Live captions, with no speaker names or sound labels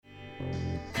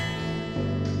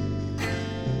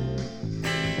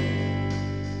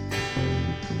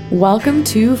Welcome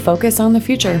to Focus on the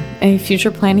Future, a future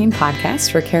planning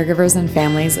podcast for caregivers and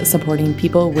families supporting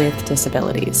people with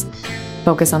disabilities.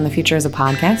 Focus on the Future is a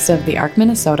podcast of the ARC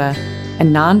Minnesota, a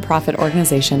nonprofit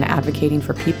organization advocating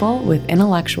for people with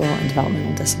intellectual and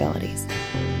developmental disabilities.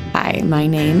 Hi, my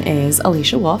name is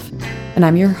Alicia Wolf, and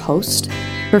I'm your host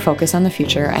for Focus on the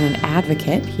Future and an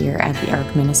advocate here at the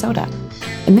ARC Minnesota.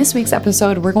 In this week's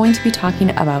episode, we're going to be talking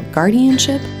about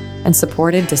guardianship and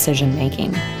supported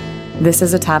decision-making. This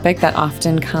is a topic that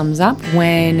often comes up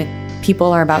when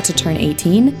people are about to turn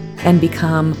 18 and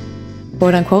become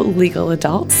quote-unquote legal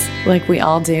adults, like we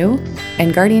all do.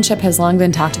 And guardianship has long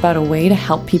been talked about a way to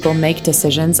help people make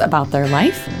decisions about their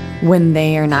life when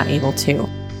they are not able to.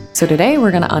 So today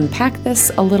we're going to unpack this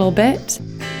a little bit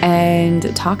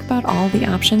and talk about all the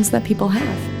options that people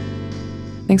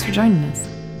have. Thanks for joining us.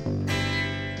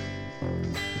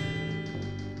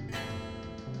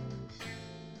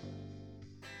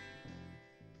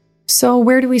 So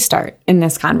where do we start in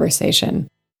this conversation?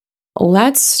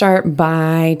 Let's start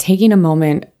by taking a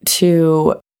moment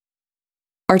to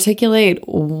articulate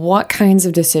what kinds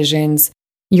of decisions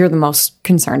you're the most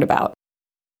concerned about.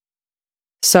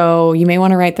 So you may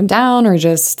want to write them down or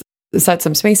just set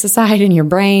some space aside in your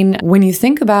brain. When you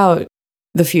think about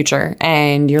the future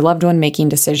and your loved one making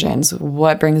decisions,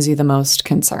 what brings you the most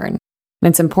concern?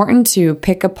 And it's important to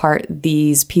pick apart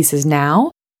these pieces now,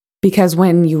 because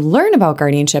when you learn about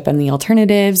guardianship and the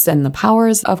alternatives and the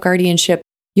powers of guardianship,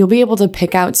 you'll be able to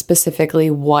pick out specifically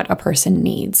what a person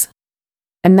needs.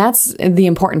 And that's the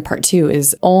important part too,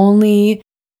 is only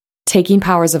taking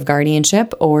powers of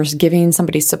guardianship or giving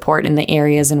somebody support in the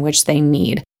areas in which they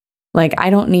need. Like,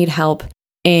 I don't need help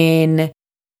in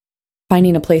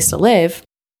finding a place to live,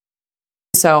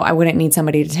 so I wouldn't need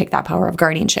somebody to take that power of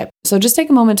guardianship. So just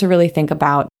take a moment to really think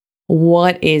about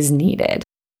what is needed.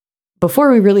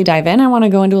 Before we really dive in, I want to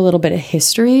go into a little bit of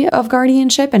history of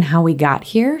guardianship and how we got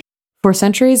here. For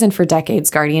centuries and for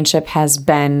decades, guardianship has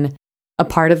been a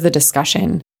part of the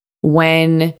discussion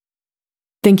when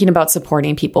thinking about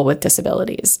supporting people with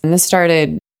disabilities. And this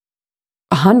started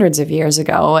hundreds of years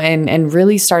ago and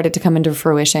really started to come into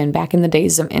fruition back in the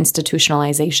days of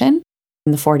institutionalization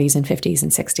in the 40s and 50s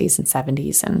and 60s and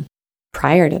 70s and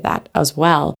prior to that as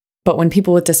well. But when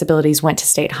people with disabilities went to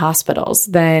state hospitals,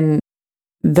 then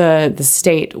the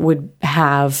state would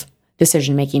have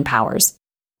decision-making powers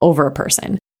over a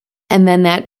person. And then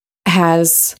that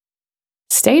has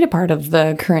stayed a part of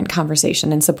the current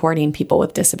conversation in supporting people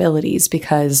with disabilities,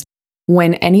 because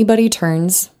when anybody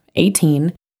turns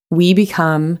 18, we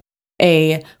become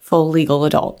a full legal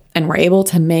adult and we're able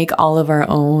to make all of our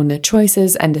own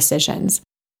choices and decisions.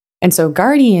 And so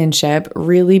guardianship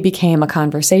really became a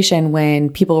conversation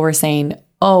when people were saying,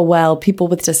 oh, well, people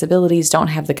with disabilities don't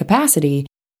have the capacity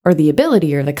or the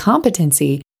ability or the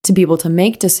competency to be able to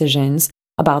make decisions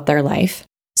about their life.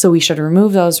 So we should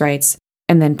remove those rights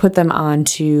and then put them on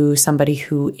to somebody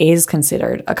who is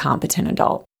considered a competent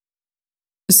adult.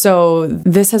 So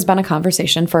this has been a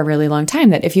conversation for a really long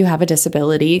time, that if you have a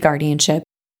disability, guardianship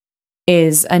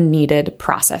is a needed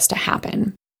process to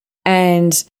happen.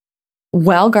 And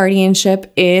while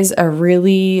guardianship is a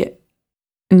really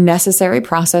necessary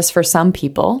process for some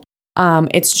people,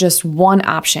 it's just one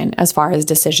option as far as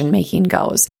decision-making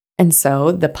goes. And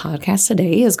so the podcast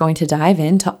today is going to dive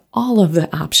into all of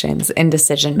the options in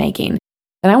decision-making.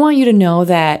 And I want you to know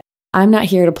that I'm not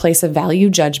here to place a value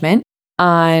judgment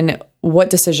on what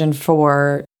decision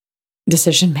for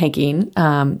decision-making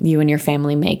you and your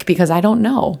family make, because I don't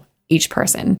know each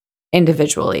person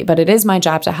individually. But it is my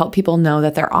job to help people know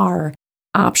that there are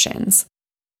options.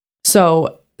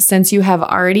 So since you have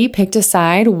already picked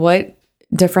aside what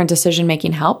different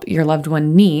decision-making help your loved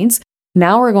one needs,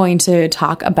 now we're going to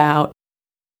talk about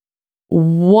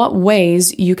what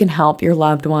ways you can help your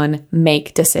loved one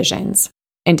make decisions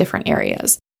in different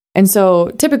areas. And so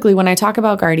typically when I talk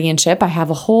about guardianship, I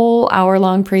have a whole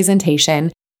hour-long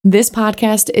presentation. This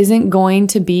podcast isn't going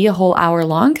to be a whole hour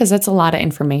long because that's a lot of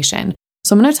information.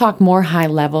 So I'm going to talk more high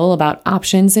level about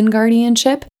options in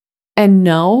guardianship, and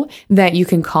know that you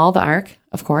can call the ARC,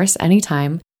 of course,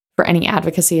 anytime for any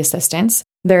advocacy assistance.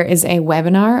 There is a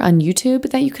webinar on YouTube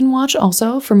that you can watch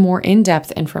also for more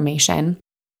in-depth information.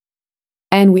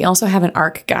 And we also have an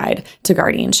ARC guide to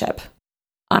guardianship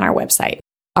on our website.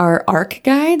 Our ARC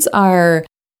guides are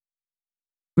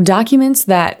documents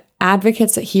that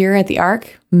advocates here at the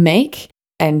ARC make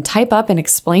and type up and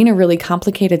explain a really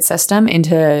complicated system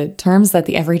into terms that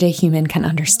the everyday human can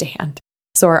understand.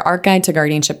 So our ARC guide to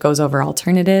guardianship goes over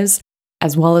alternatives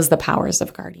as well as the powers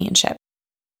of guardianship.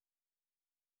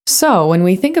 So when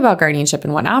we think about guardianship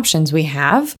and what options we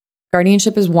have,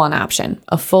 guardianship is one option,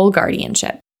 a full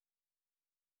guardianship.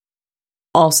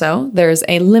 Also, there's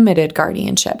a limited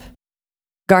guardianship.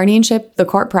 Guardianship, the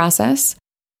court process,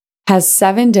 has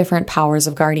 7 different powers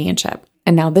of guardianship.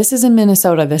 And now this is in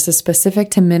Minnesota. This is specific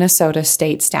to Minnesota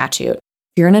state statute.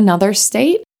 If you're in another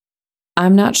state,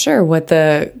 I'm not sure what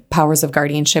the powers of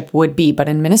guardianship would be, but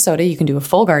in Minnesota, you can do a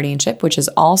full guardianship, which is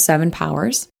all 7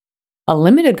 powers, a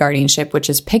limited guardianship, which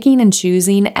is picking and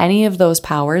choosing any of those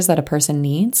powers that a person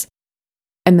needs,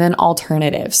 and then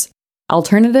alternatives.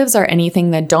 Alternatives are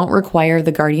anything that don't require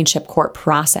the guardianship court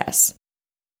process.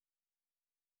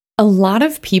 A lot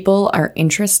of people are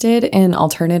interested in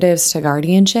alternatives to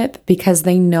guardianship because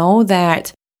they know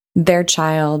that their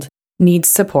child needs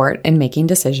support in making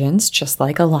decisions, just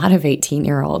like a lot of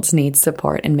 18-year-olds need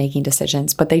support in making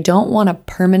decisions, but they don't want to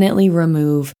permanently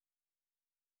remove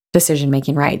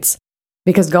decision-making rights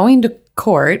because going to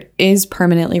court is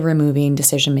permanently removing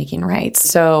decision-making rights.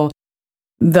 So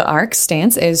the ARC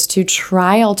stance is to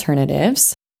try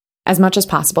alternatives as much as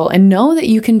possible and know that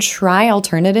you can try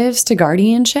alternatives to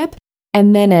guardianship,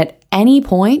 and then at any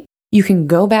point you can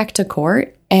go back to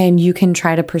court and you can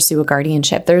try to pursue a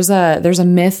guardianship. There's a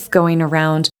myth going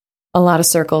around a lot of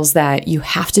circles that you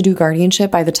have to do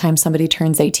guardianship by the time somebody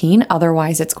turns 18.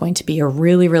 Otherwise, it's going to be a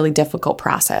really, really difficult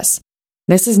process.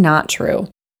 This is not true.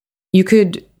 You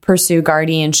could pursue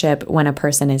guardianship when a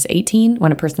person is 18,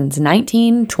 when a person's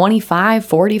 19, 25,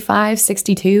 45,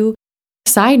 62.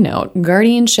 Side note,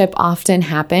 guardianship often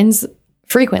happens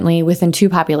frequently within 2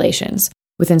 populations,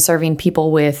 within serving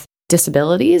people with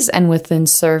disabilities and within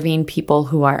serving people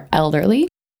who are elderly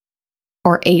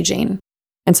or aging.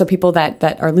 And so people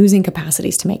that are losing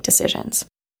capacities to make decisions.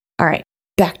 All right,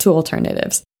 back to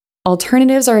alternatives.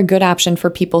 Alternatives are a good option for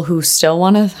people who still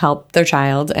want to help their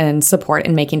child and support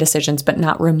in making decisions, but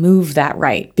not remove that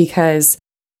right. Because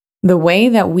the way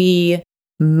that we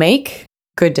make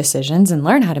good decisions and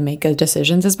learn how to make good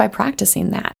decisions is by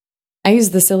practicing that. I use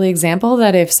the silly example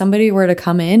that if somebody were to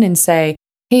come in and say,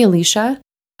 "Hey, Alicia,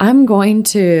 I'm going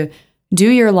to do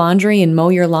your laundry and mow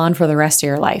your lawn for the rest of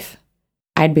your life,"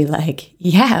 I'd be like,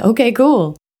 yeah, okay,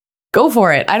 cool. Go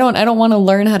for it. I don't want to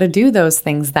learn how to do those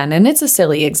things then. And it's a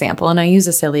silly example. And I use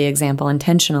a silly example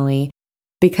intentionally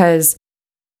because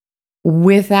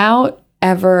without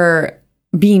ever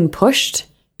being pushed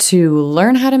to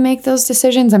learn how to make those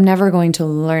decisions, I'm never going to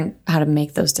learn how to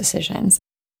make those decisions.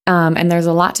 And there's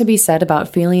a lot to be said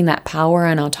about feeling that power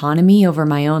and autonomy over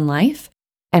my own life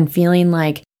and feeling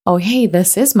like, oh, hey,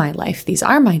 this is my life. These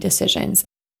are my decisions.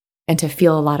 And to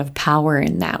feel a lot of power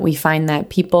in that. We find that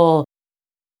people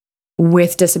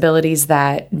with disabilities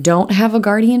that don't have a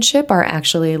guardianship are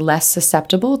actually less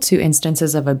susceptible to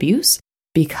instances of abuse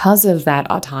because of that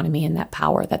autonomy and that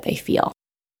power that they feel.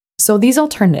 So these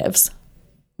alternatives,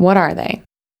 what are they?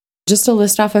 Just to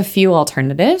list off a few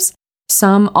alternatives.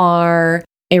 Some are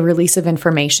a release of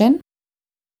information.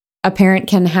 A parent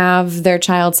can have their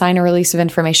child sign a release of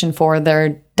information for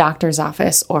their doctor's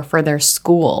office or for their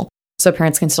school. So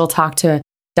parents can still talk to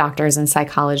doctors and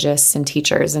psychologists and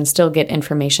teachers and still get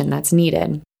information that's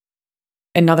needed.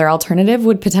 Another alternative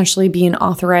would potentially be an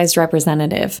authorized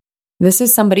representative. This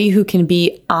is somebody who can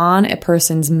be on a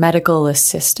person's medical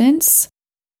assistance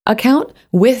account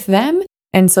with them,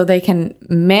 and so they can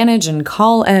manage and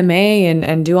call MA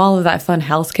and do all of that fun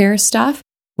healthcare stuff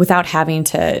without having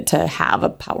to have a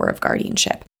power of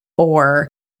guardianship or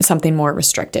something more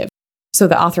restrictive. So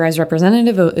the authorized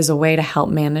representative is a way to help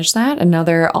manage that.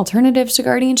 Another alternative to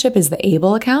guardianship is the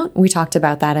ABLE account. We talked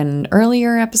about that in an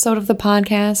earlier episode of the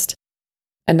podcast.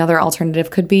 Another alternative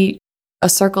could be a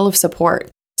circle of support.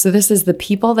 So this is the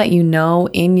people that you know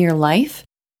in your life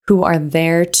who are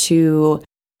there to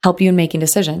help you in making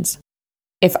decisions.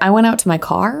 If I went out to my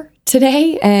car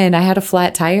today and I had a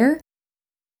flat tire,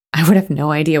 I would have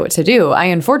no idea what to do. I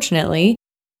unfortunately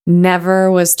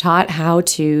never was taught how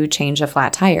to change a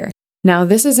flat tire. Now,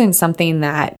 this isn't something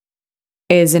that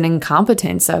is an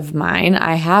incompetence of mine.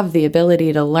 I have the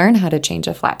ability to learn how to change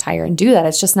a flat tire and do that.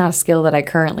 It's just not a skill that I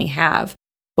currently have.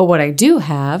 But what I do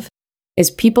have is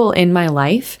people in my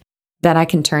life that I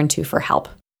can turn to for help.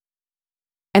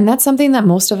 And that's something that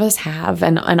most of us have.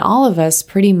 And all of us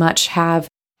pretty much have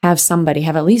somebody,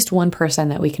 have at least one person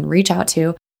that we can reach out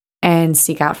to and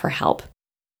seek out for help.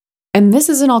 And this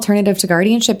is an alternative to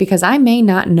guardianship because I may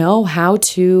not know how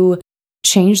to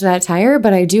change that tire,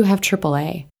 but I do have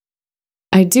AAA.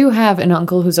 I do have an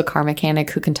uncle who's a car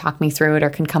mechanic who can talk me through it or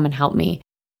can come and help me.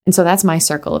 And so that's my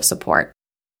circle of support.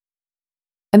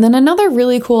 And then another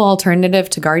really cool alternative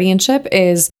to guardianship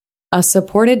is a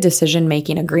supported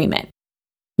decision-making agreement.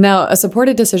 Now, a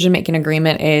supported decision-making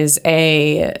agreement is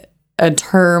a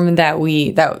term that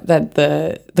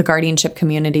the guardianship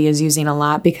community is using a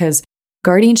lot because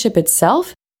guardianship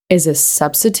itself is a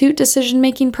substitute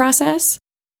decision-making process,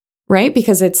 right?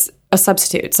 Because it's a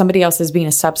substitute. Somebody else is being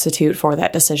a substitute for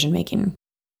that decision-making.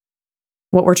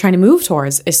 What we're trying to move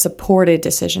towards is supported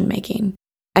decision-making.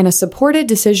 And a supported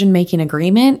decision-making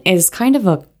agreement is kind of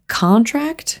a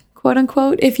contract, quote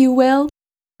unquote, if you will,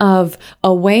 of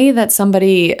a way that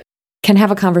somebody can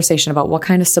have a conversation about what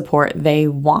kind of support they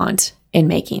want in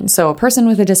making. So a person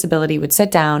with a disability would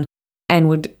sit down and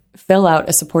would fill out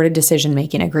a supported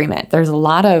decision-making agreement. There's a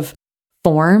lot of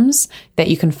forms that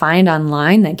you can find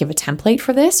online that give a template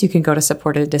for this. You can go to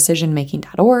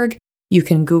supporteddecisionmaking.org. You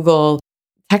can Google,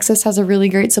 Texas has a really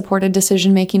great supported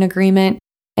decision-making agreement.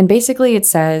 And basically it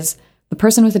says the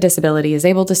person with a disability is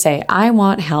able to say, I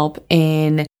want help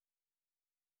in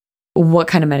what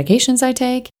kind of medications I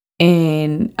take,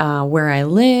 in where I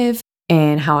live,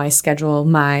 and how I schedule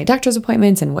my doctor's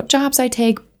appointments and what jobs I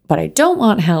take, but I don't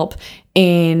want help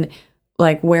in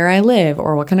like where I live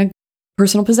or what kind of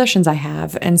personal possessions I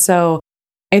have. And so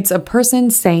it's a person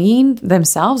saying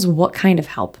themselves what kind of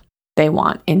help they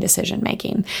want in decision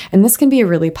making. And this can be a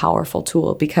really powerful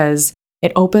tool because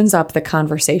it opens up the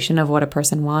conversation of what a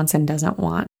person wants and doesn't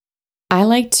want. I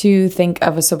like to think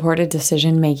of a supported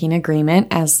decision making agreement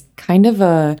as kind of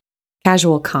a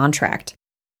casual contract.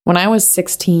 When I was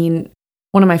 16,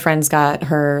 one of my friends got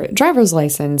her driver's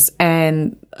license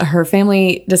and her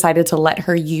family decided to let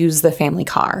her use the family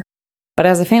car. But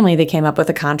as a family, they came up with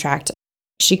a contract.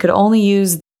 She could only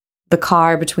use the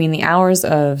car between the hours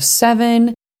of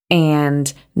 7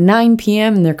 and 9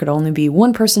 p.m. and there could only be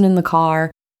one person in the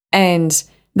car. And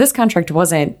this contract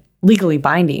wasn't legally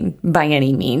binding by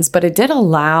any means, but it did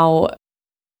allow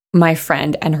my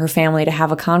friend and her family to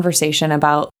have a conversation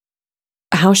about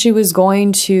how she was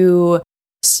going to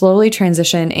slowly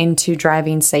transition into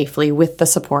driving safely with the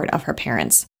support of her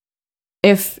parents.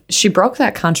 If she broke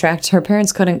that contract, her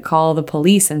parents couldn't call the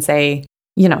police and say,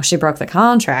 she broke the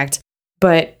contract,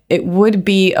 but it would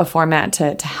be a format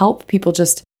to help people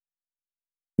just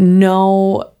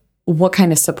know what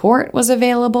kind of support was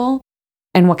available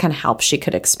and what kind of help she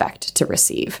could expect to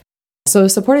receive. So a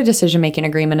supported decision-making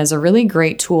agreement is a really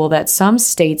great tool that some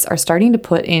states are starting to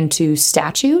put into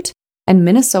statute. And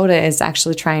Minnesota is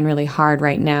actually trying really hard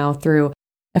right now through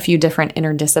a few different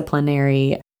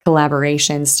interdisciplinary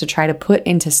collaborations to try to put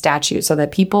into statute so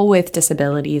that people with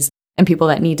disabilities and people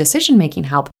that need decision-making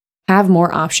help have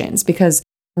more options. Because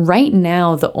right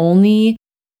now, the only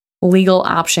legal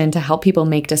option to help people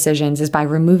make decisions is by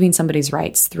removing somebody's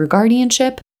rights through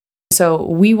guardianship. So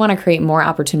we want to create more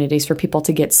opportunities for people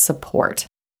to get support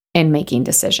in making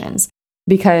decisions.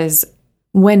 Because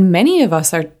when many of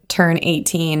us turn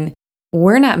 18,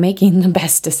 we're not making the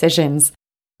best decisions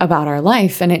about our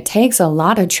life. And it takes a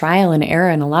lot of trial and error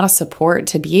and a lot of support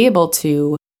to be able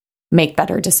to make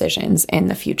better decisions in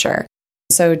the future.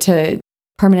 So to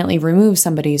permanently remove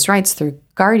somebody's rights through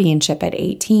guardianship at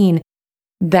 18,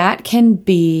 that can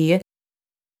be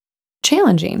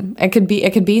challenging. It could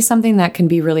be something that can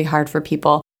be really hard for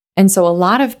people. And so a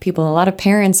lot of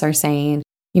parents are saying,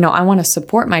 I want to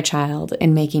support my child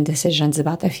in making decisions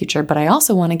about the future, but I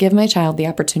also want to give my child the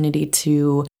opportunity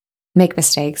to make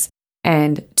mistakes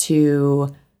and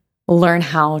to learn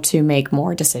how to make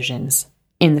more decisions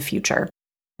in the future.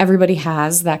 Everybody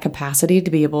has that capacity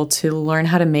to be able to learn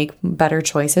how to make better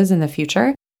choices in the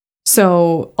future.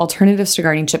 So alternatives to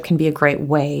guardianship can be a great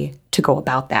way to go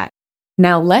about that.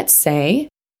 Now, let's say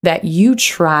that you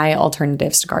try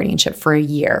alternatives to guardianship for a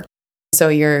year. So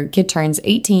your kid turns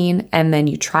 18 and then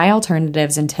you try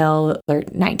alternatives until they're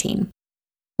 19.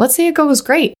 Let's say it goes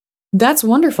great. That's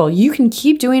wonderful. You can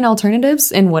keep doing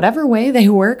alternatives in whatever way they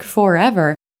work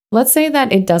forever. Let's say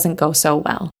that it doesn't go so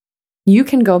well. You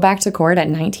can go back to court at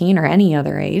 19 or any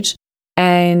other age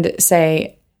and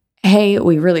say, hey,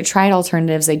 we really tried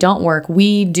alternatives. They don't work.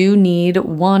 We do need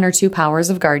 1 or 2 powers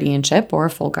of guardianship or a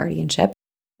full guardianship.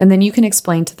 And then you can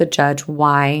explain to the judge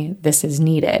why this is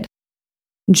needed.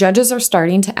 Judges are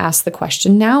starting to ask the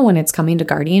question now when it's coming to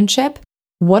guardianship,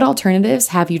 what alternatives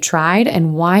have you tried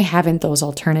and why haven't those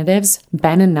alternatives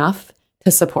been enough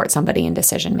to support somebody in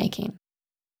decision making?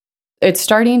 It's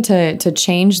starting to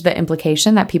change the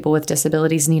implication that people with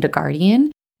disabilities need a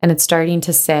guardian, and it's starting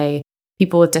to say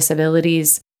people with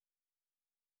disabilities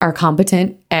are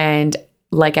competent and,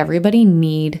 like everybody,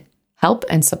 need help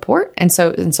and support. And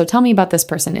so tell me about this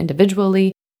person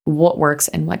individually, what works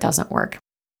and what doesn't work.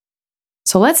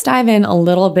 So let's dive in a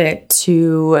little bit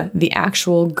to the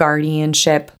actual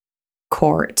guardianship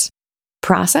court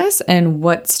process and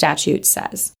what statute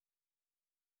says.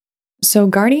 So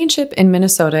guardianship in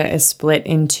Minnesota is split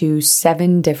into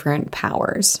 7 different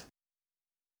powers.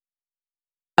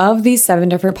 Of these 7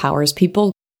 different powers,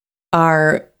 people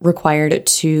are required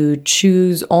to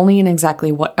choose only and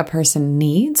exactly what a person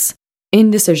needs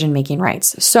in decision-making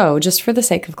rights. So just for the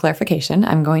sake of clarification,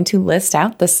 I'm going to list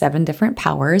out the 7 different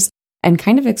powers and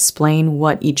kind of explain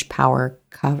what each power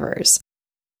covers.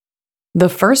 The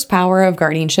first power of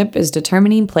guardianship is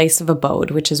determining place of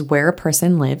abode, which is where a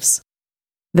person lives.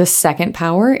 The second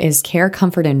power is care,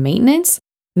 comfort, and maintenance.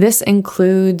 This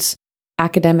includes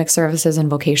academic services and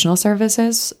vocational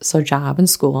services, so job and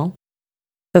school.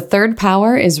 The third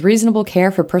power is reasonable care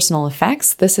for personal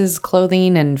effects. This is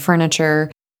clothing and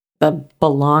furniture, the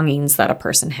belongings that a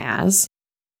person has.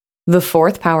 The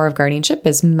fourth power of guardianship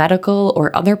is medical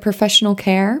or other professional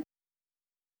care.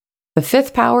 The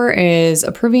fifth power is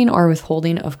approving or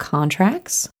withholding of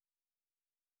contracts.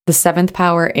 The seventh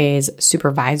power is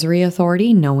supervisory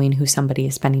authority, knowing who somebody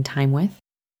is spending time with.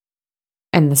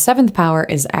 And the seventh power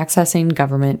is accessing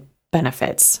government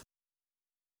benefits.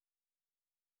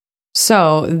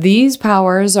 So these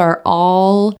powers are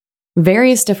all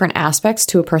various different aspects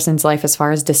to a person's life as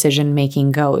far as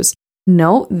decision-making goes.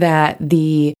 Note that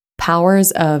the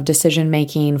powers of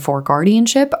decision-making for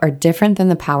guardianship are different than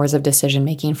the powers of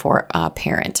decision-making for a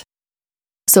parent.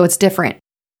 So it's different.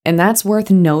 And that's worth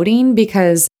noting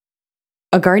because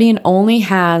a guardian only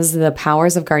has the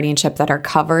powers of guardianship that are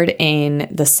covered in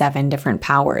the 7 different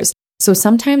powers. So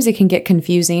sometimes it can get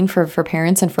confusing for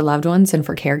parents and for loved ones and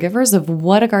for caregivers of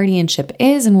what a guardianship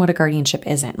is and what a guardianship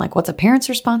isn't. Like what's a parent's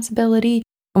responsibility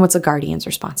and what's a guardian's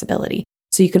responsibility.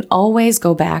 So you can always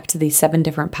go back to these 7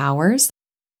 different powers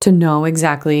to know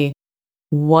exactly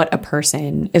what a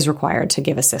person is required to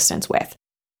give assistance with.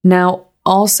 Now,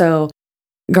 also,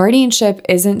 guardianship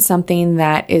isn't something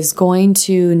that is going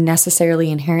to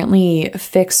necessarily inherently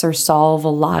fix or solve a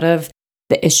lot of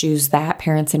the issues that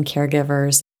parents and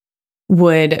caregivers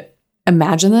would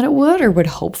imagine that it would or would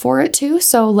hope for it to.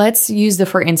 So let's use the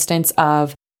for instance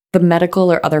of the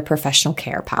medical or other professional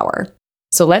care power.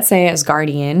 So let's say as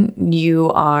guardian,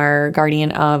 you are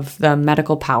guardian of the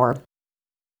medical power.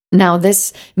 Now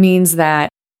this means that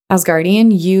as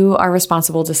guardian, you are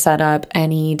responsible to set up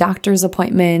any doctor's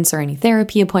appointments or any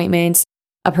therapy appointments.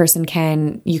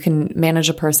 You can manage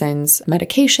a person's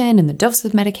medication and the dose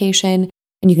of medication,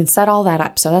 and you can set all that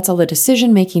up. So that's all the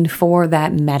decision making for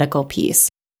that medical piece.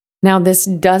 Now, this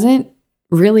doesn't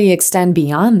really extend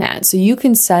beyond that. So you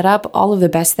can set up all of the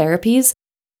best therapies,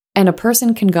 and a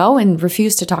person can go and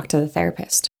refuse to talk to the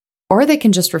therapist. Or they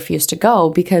can just refuse to go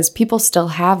because people still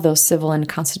have those civil and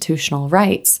constitutional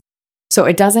rights. So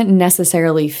it doesn't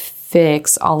necessarily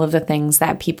fix all of the things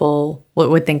that people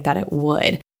would think that it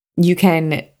would. You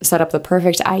can set up the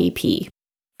perfect IEP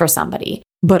for somebody,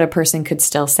 but a person could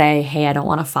still say, hey, I don't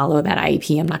want to follow that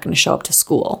IEP. I'm not going to show up to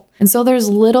school. And so there's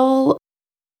little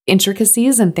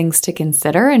intricacies and things to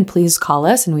consider, and please call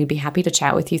us and we'd be happy to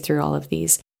chat with you through all of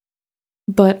these.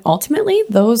 But ultimately,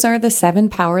 those are the 7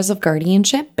 powers of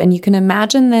guardianship, and you can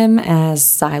imagine them as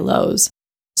silos.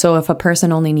 So if a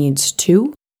person only needs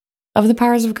 2 of the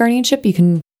powers of guardianship, you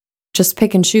can just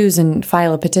pick and choose and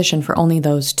file a petition for only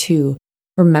those 2.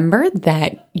 Remember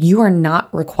that you are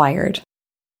not required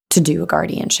to do a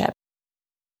guardianship.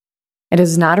 It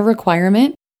is not a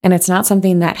requirement, and it's not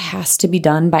something that has to be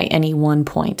done by any one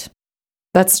point.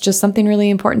 That's just something really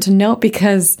important to note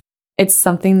because it's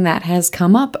something that has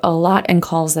come up a lot in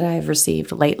calls that I've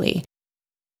received lately.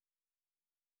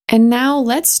 And now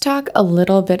let's talk a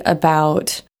little bit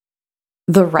about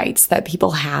the rights that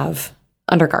people have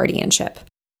under guardianship.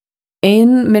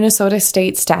 In Minnesota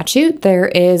state statute, there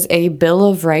is a Bill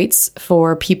of Rights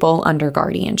for people under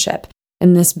guardianship.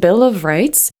 And this Bill of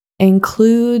Rights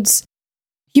includes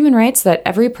human rights that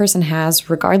every person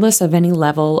has, regardless of any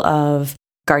level of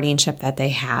guardianship that they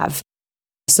have.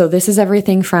 So this is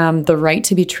everything from the right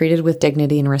to be treated with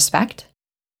dignity and respect,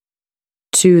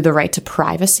 to the right to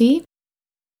privacy,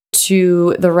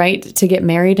 to the right to get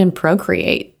married and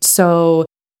procreate. So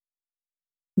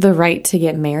the right to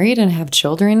get married and have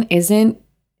children isn't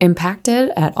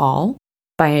impacted at all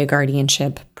by a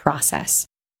guardianship process.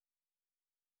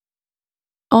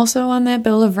 Also on that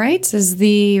Bill of Rights is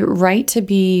the right to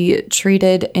be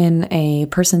treated in a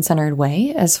person-centered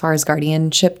way as far as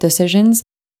guardianship decisions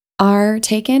are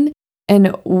taken. And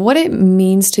what it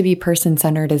means to be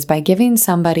person-centered is by giving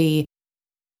somebody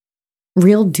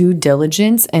real due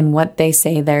diligence in what they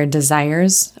say their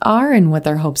desires are and what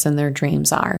their hopes and their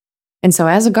dreams are. And so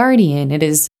as a guardian, it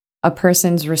is a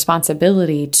person's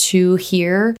responsibility to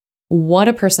hear what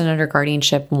a person under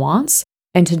guardianship wants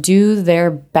and to do their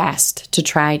best to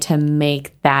try to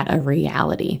make that a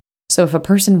reality. So if a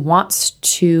person wants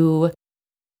to,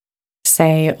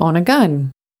 say, own a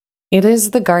gun, it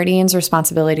is the guardian's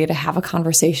responsibility to have a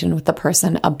conversation with the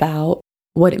person about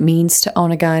what it means to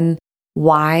own a gun,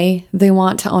 why they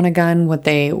want to own a gun, what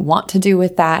they want to do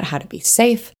with that, how to be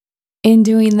safe in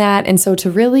doing that. And so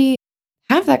to really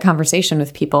have that conversation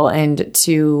with people and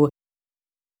to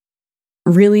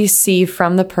really see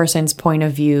from the person's point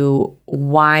of view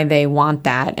why they want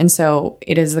that. And so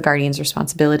it is the guardian's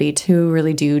responsibility to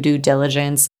really do due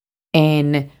diligence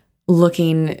in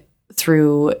looking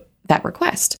through that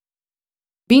request.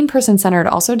 Being person-centered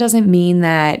also doesn't mean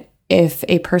that if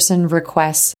a person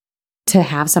requests to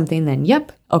have something, then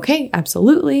yep, okay,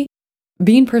 absolutely.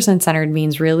 Being person-centered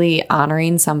means really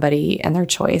honoring somebody and their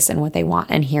choice and what they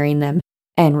want and hearing them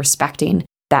and respecting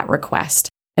that request.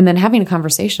 And then having a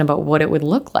conversation about what it would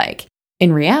look like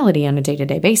in reality on a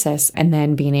day-to-day basis, and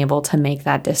then being able to make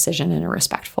that decision in a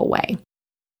respectful way.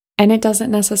 And it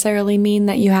doesn't necessarily mean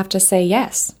that you have to say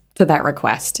yes to that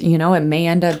request. You know, it may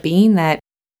end up being that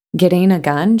getting a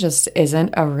gun just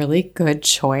isn't a really good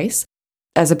choice,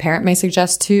 as a parent may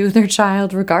suggest to their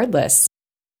child regardless.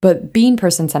 But being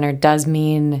person-centered does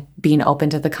mean being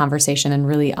open to the conversation and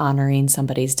really honoring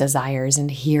somebody's desires and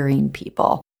hearing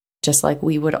people, just like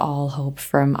we would all hope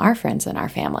from our friends and our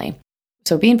family.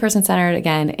 So being person-centered,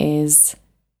 again, is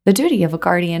the duty of a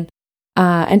guardian,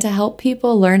 and to help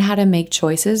people learn how to make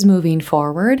choices moving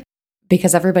forward,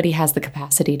 because everybody has the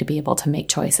capacity to be able to make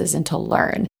choices and to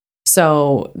learn.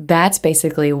 So that's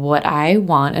basically what I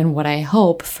want and what I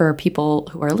hope for people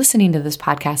who are listening to this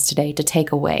podcast today to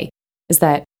take away, is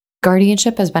that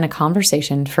guardianship has been a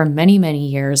conversation for many, many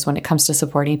years when it comes to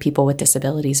supporting people with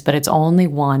disabilities, but it's only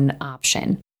one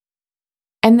option.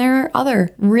 And there are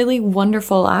other really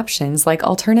wonderful options like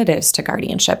alternatives to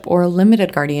guardianship or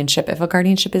limited guardianship if a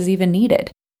guardianship is even needed.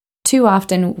 Too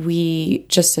often we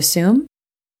just assume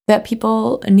that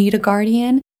people need a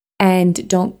guardian and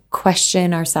don't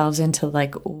question ourselves into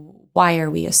like, why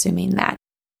are we assuming that?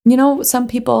 You know, some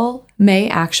people may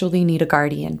actually need a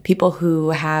guardian. People who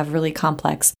have really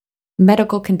complex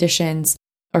medical conditions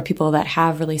or people that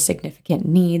have really significant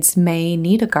needs may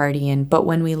need a guardian. But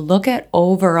when we look at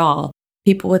overall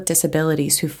people with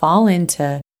disabilities who fall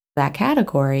into that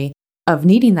category of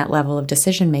needing that level of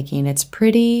decision making, it's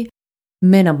pretty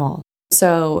minimal.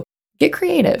 So get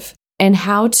creative in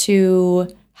how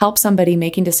to help somebody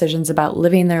making decisions about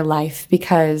living their life,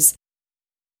 because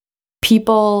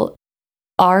people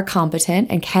are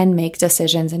competent and can make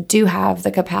decisions and do have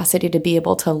the capacity to be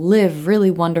able to live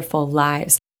really wonderful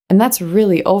lives. And that's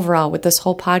really overall what this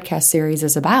whole podcast series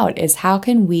is about, is how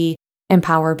can we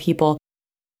empower people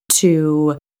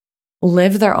to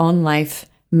live their own life,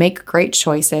 make great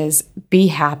choices, be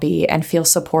happy, and feel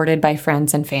supported by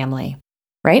friends and family,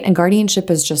 right? And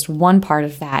guardianship is just one part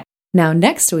of that. Now,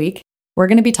 next week, we're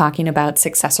going to be talking about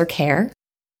successor care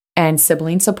and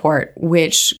sibling support,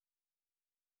 which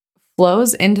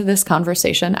flows into this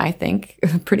conversation, I think,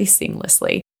 pretty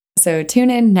seamlessly. So tune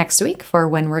in next week for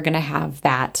when we're going to have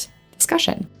that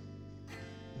discussion.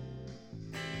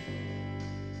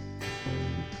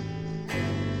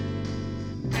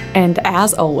 And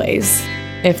as always,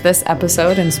 if this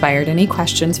episode inspired any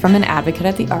questions from an advocate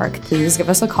at the ARC, please give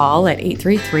us a call at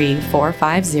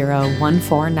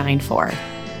 833-450-1494.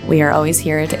 We are always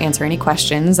here to answer any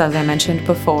questions. As I mentioned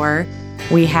before,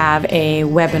 we have a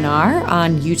webinar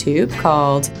on YouTube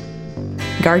called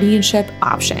Guardianship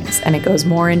Options, and it goes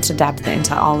more into depth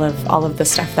into all of the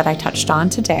stuff that I touched on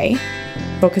today.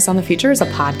 Focus on the Future is a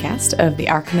podcast of the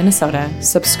ARC Minnesota.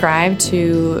 Subscribe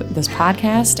to this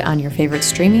podcast on your favorite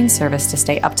streaming service to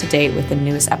stay up to date with the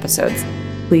newest episodes.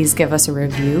 Please give us a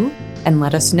review and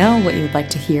let us know what you'd like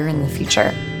to hear in the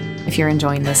future. If you're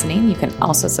enjoying listening, you can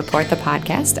also support the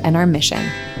podcast and our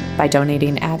mission by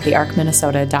donating at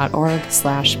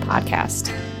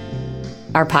thearcminnesota.org/podcast.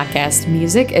 Our podcast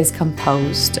music is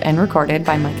composed and recorded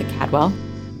by Micah Cadwell.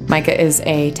 Micah is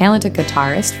a talented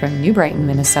guitarist from New Brighton,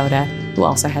 Minnesota, who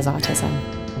also has autism.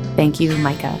 Thank you,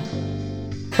 Micah.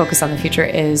 Focus on the Future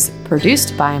is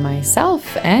produced by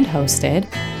myself and hosted,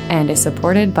 and is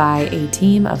supported by a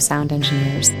team of sound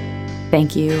engineers.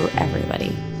 Thank you,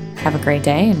 everybody. Have a great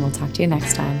day, and we'll talk to you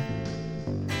next time.